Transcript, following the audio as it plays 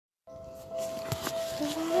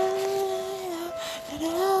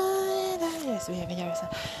this will be video.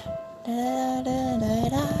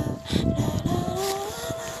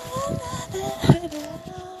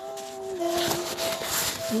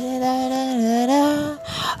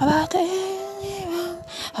 About anyone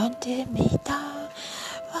hunted me down.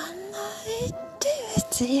 One night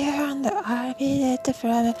it's here and I'll be there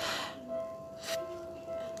from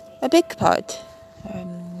a big part.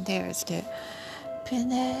 There's the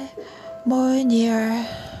pneumonia.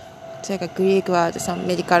 It's like a Greek word, some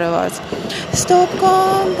medical words. Stop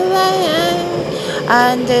complaining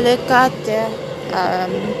and look at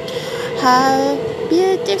how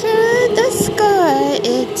beautiful the sky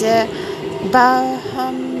is.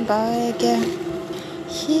 Hamburg.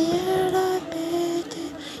 Here I beat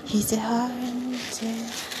his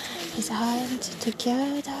hands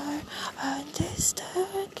together and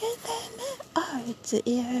stuck them out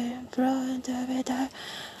in front of it.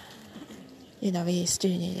 We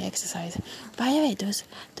still need exercise. By the way, those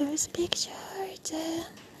pictures,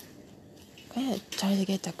 I'm trying to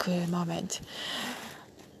get a cool moment.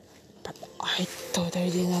 But I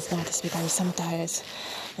totally did not notice because sometimes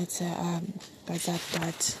it's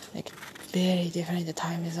but like very different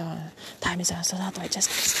time zone. So that why just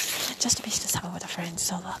missed some of the friends.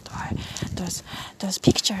 So that why those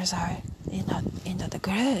pictures are in the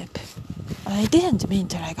group. I didn't mean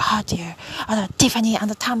to hurt you. Tiffany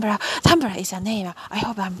and Tambra. Tambra is a name. I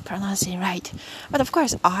hope I'm pronouncing right. But of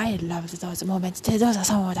course, I loved those moments. Those are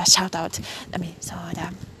some of the shout out. So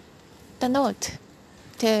the note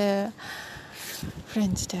to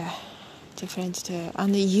friends too,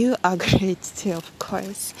 and you are great too, of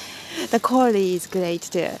course. The Corey is great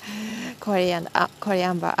too. Corey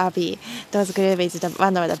Amber, Abby. Those group is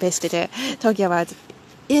one of the best too. Talking about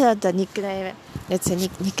the nickname. Let's say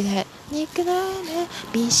nickname.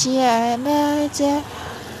 BCM.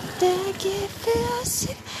 They give us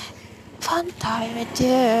fun time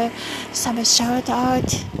too. Some shout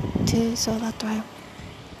out to so that way.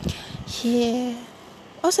 Here.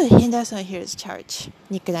 Also, Henderson Hills Church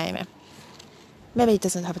nickname. Maybe it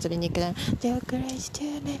doesn't have to be nickname. They're great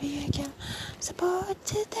too. Maybe you can support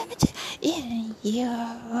them in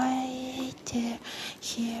your way to.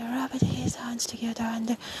 He rubbed his hands together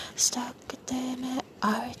and stuck them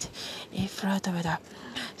out in front of the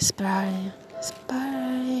spiraling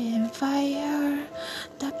fire.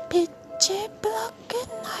 The pitch black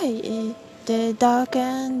night, the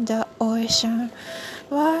darkened the ocean,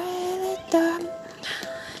 while the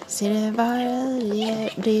silver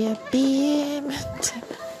beam.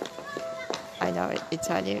 I know it's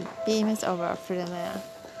only beams over Freeman.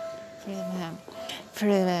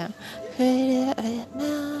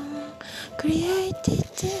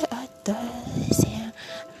 Created a dancing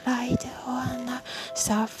light on the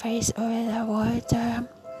surface of the water.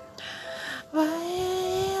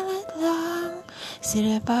 Violet long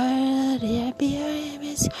silver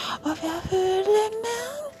beams of a Freeman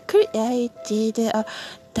created a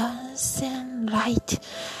dancing light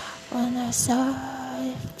on the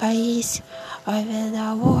surface of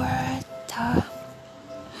the water.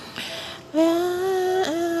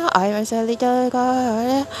 When I was a little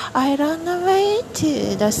girl, I ran away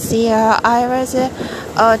to the sea. I was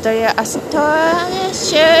utterly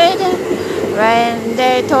astonished when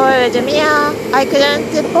they told me I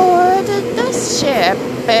couldn't board the ship.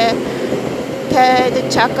 Paid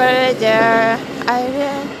chocolate there. I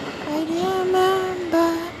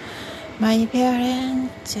remember my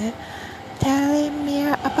parents telling me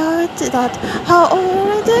about that. How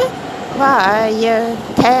old were you?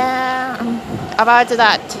 10. About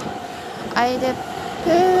that, I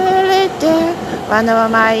pulled one of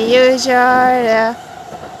my usual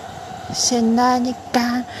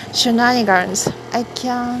shenanigans. I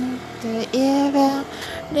can't even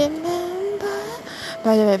remember.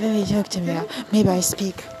 By the way, baby, talk to me. Maybe I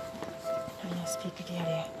speak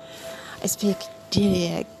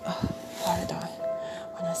really. Hold on.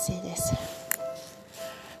 When I see this,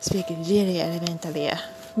 speak really elementally,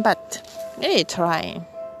 but really trying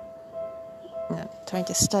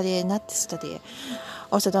to study, not study.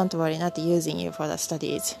 Also, don't worry, not using you for the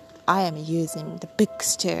studies. I am using the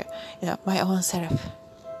books too. My own self,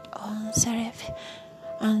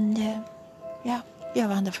 and you're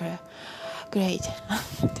wonderful, great.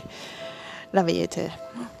 Love you too.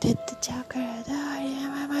 Did the chocolate?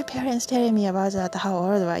 My parents telling me about that. How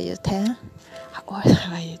old were you? 10? How old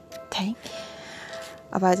were you? 10?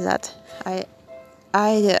 About that,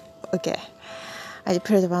 okay. I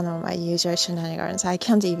pulled one of my usual shenanigans. I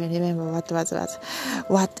can't even remember what it was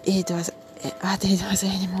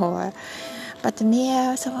anymore. But me,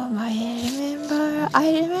 I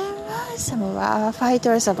remember some of our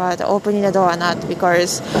fighters about opening the door or not,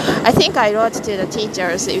 because I think I wrote to the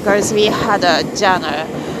teachers because we had a journal.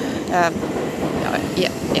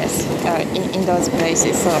 In those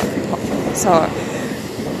places. So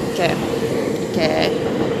okay.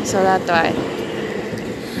 So that's why.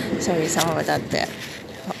 Sorry, some of that there.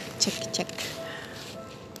 Oh, check.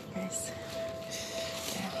 Yes.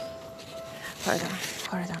 Okay.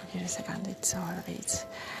 Hold on. Here a second. It's always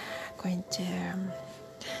going to.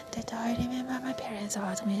 Did I remember my parents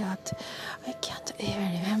about me that I can't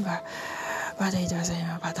even remember what it was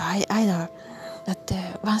anymore. But I know that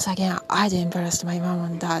once again I embarrassed my mom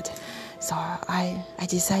and dad, so I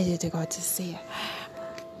decided to go to see.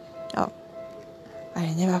 Oh,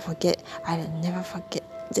 I'll never forget.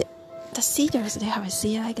 The theaters, they have a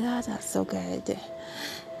sea like that. That's so good.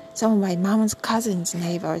 Some of my mom's cousins'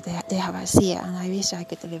 neighbors, they have a sea, and I wish I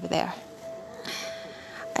could live there.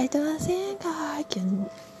 I don't think I can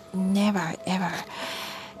never ever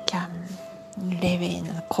can live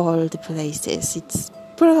in cold places. It's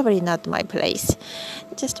probably not my place.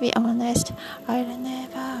 Just to be honest, I'll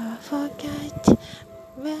never forget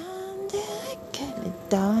when they came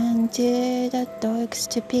down to the docks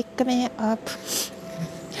to pick me up.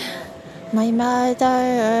 My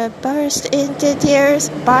mother burst into tears,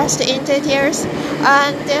 and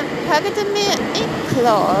hugged me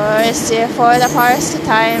close. For the first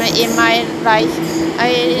time in my life,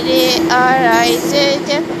 I realized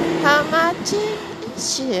how much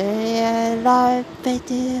she loved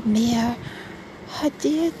me. Had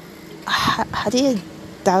you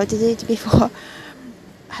doubted it before?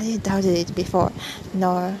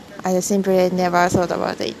 No, I simply never thought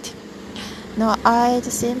about it. No, I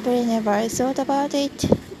simply never thought about it.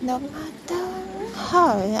 No matter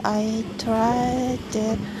how I tried,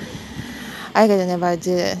 I could never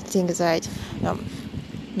do things right.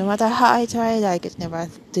 No matter how I tried, I could never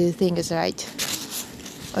do things right.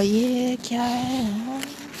 Oh, you can.